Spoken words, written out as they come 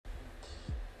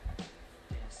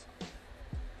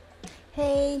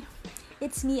Hey,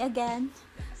 it's me again.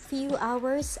 Few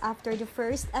hours after the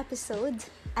first episode,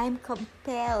 I'm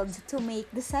compelled to make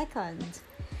the second.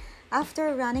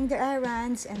 After running the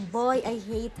errands, and boy, I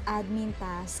hate admin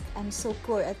tasks. I'm so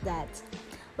poor at that.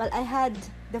 Well, I had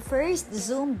the first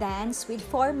Zoom dance with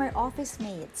former office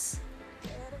mates.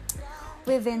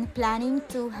 We've been planning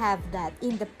to have that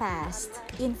in the past.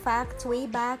 In fact, way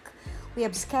back, we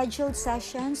have scheduled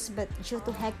sessions, but due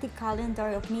to hectic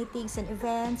calendar of meetings and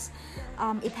events,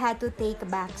 it had to take a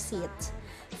back seat.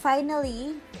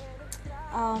 Finally,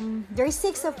 there's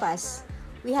six of us.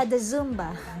 We had the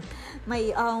Zumba.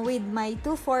 With my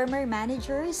two former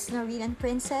managers, Noreen and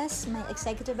Princess, my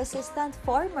executive assistant,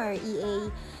 former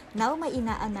EA, now my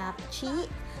inaanak, Chi,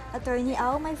 Attorney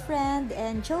Ao, my friend,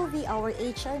 and Jovi, our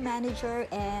HR manager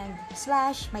and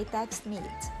slash my text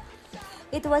mate.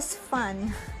 It was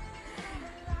fun.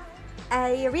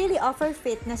 I really offer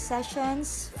fitness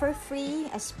sessions for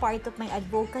free as part of my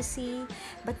advocacy,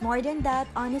 but more than that,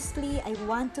 honestly, I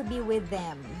want to be with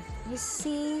them. You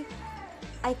see,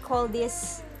 I call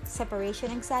this separation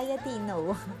anxiety.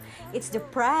 No, it's the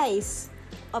price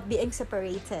of being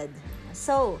separated.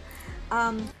 So,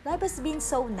 life has been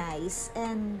so nice,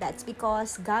 and that's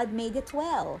because God made it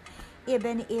well.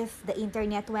 Even if the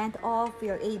internet went off, we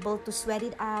are able to sweat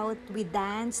it out. We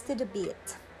dance to the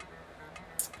beat.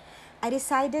 I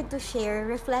decided to share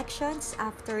reflections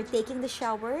after taking the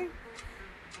shower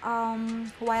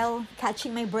while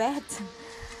catching my breath.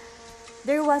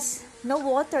 There was no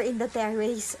water in the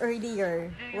terrace earlier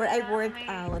where I worked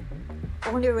out,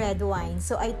 only red wine,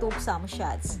 so I took some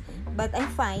shots. But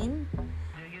I'm fine.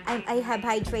 I have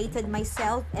hydrated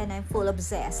myself and I'm full of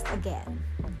zest again.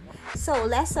 So,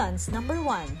 lessons number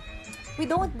one: we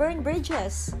don't burn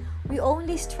bridges, we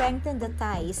only strengthen the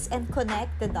ties and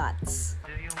connect the dots.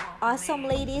 Awesome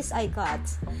ladies I got.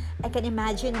 I can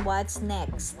imagine what's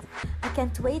next. I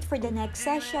can't wait for the next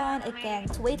session. I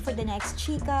can't wait for the next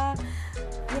chica.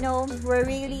 We're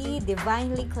really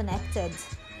divinely connected.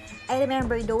 I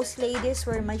remember those ladies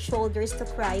were my shoulders to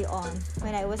cry on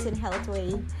when I was in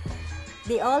Healthway.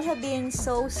 They all have been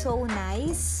so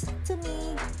nice to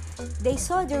me. They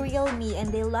saw the real me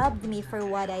and they loved me for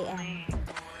what I am.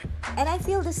 And I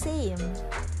feel the same.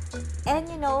 And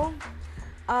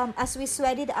as we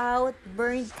sweated out,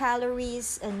 burned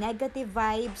calories and negative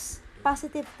vibes,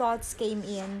 positive thoughts came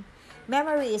in,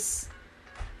 memories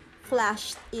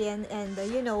flashed in, and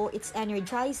it's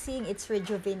energizing, it's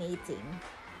rejuvenating.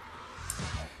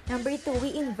 Number two,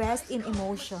 we invest in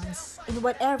emotions in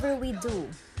whatever we do.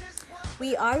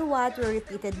 We are what we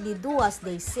repeatedly do, as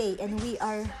they say, and we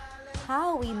are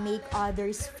how we make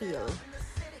others feel.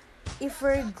 If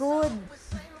we're good,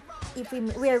 if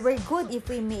we're good if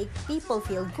we make people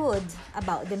feel good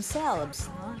about themselves.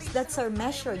 No? That's our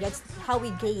measure. That's how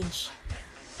we gauge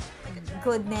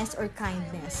goodness or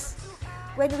kindness.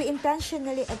 When we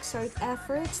intentionally exert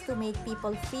efforts to make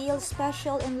people feel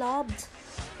special and loved,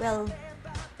 well,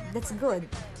 that's good.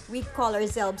 We call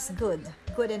ourselves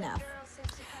good enough.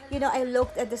 I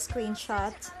looked at the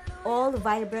screenshot, all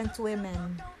vibrant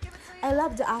women. I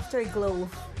love the afterglow.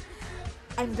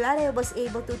 I'm glad I was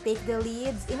able to take the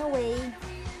leads in a way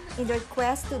in their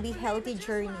quest to be healthy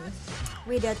journey.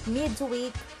 With that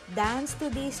midweek dance to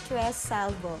de-stress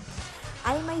salvo,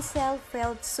 I myself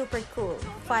felt super cool,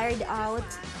 fired out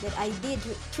that I did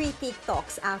 3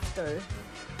 TikToks after,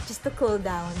 just to cool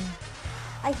down.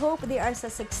 I hope they are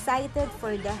as excited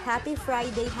for the Happy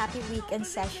Friday, Happy Weekend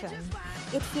session.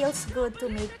 It feels good to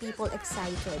make people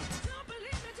excited.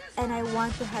 And I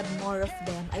want to have more of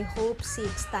them. I hope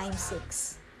 6 times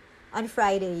 6 on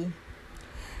Friday.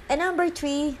 And number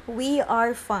 3, we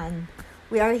are fun.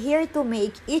 We are here to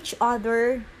make each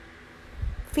other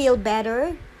feel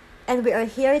better, and we are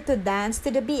here to dance to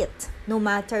the beat, no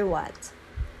matter what.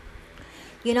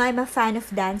 I'm a fan of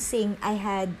dancing. I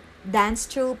had dance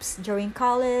troops during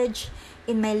college,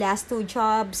 in my last 2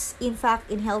 jobs. In fact,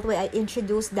 in Healthway, I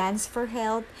introduced Dance for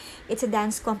Health. It's a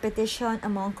dance competition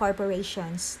among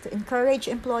corporations to encourage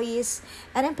employees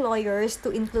and employers to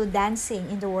include dancing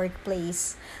in the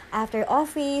workplace, after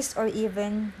office, or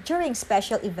even during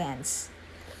special events.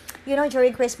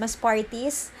 During Christmas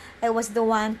parties, I was the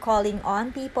one calling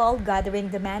on people,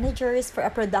 gathering the managers for a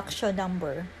production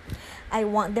number. I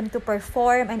want them to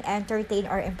perform and entertain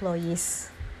our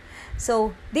employees.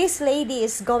 So, these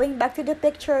ladies, going back to the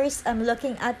pictures, I'm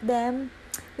looking at them.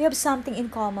 We have something in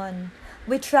common.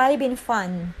 We thrive in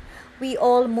fun. We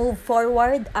all move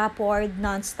forward, upward,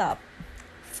 nonstop.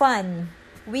 Fun.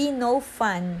 We know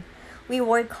fun. We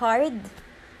work hard.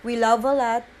 We love a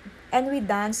lot. And we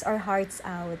dance our hearts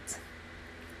out.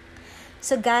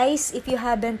 So guys, if you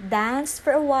haven't danced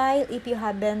for a while, if you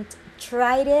haven't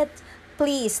tried it,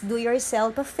 please do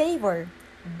yourself a favor.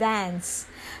 Dance.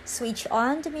 Switch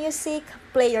on the music,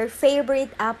 play your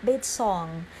favorite upbeat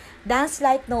song. Dance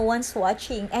like no one's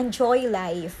watching. Enjoy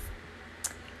life.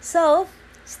 So,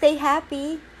 stay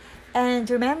happy. And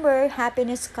remember,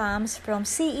 happiness comes from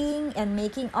seeing and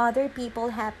making other people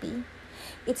happy.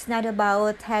 It's not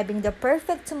about having the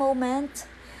perfect moment,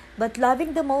 but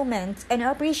loving the moment and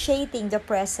appreciating the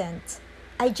present.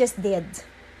 I just did.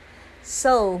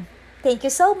 So, thank you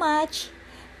so much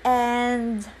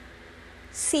and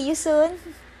see you soon.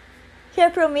 Hear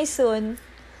from me soon.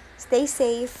 Stay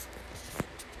safe.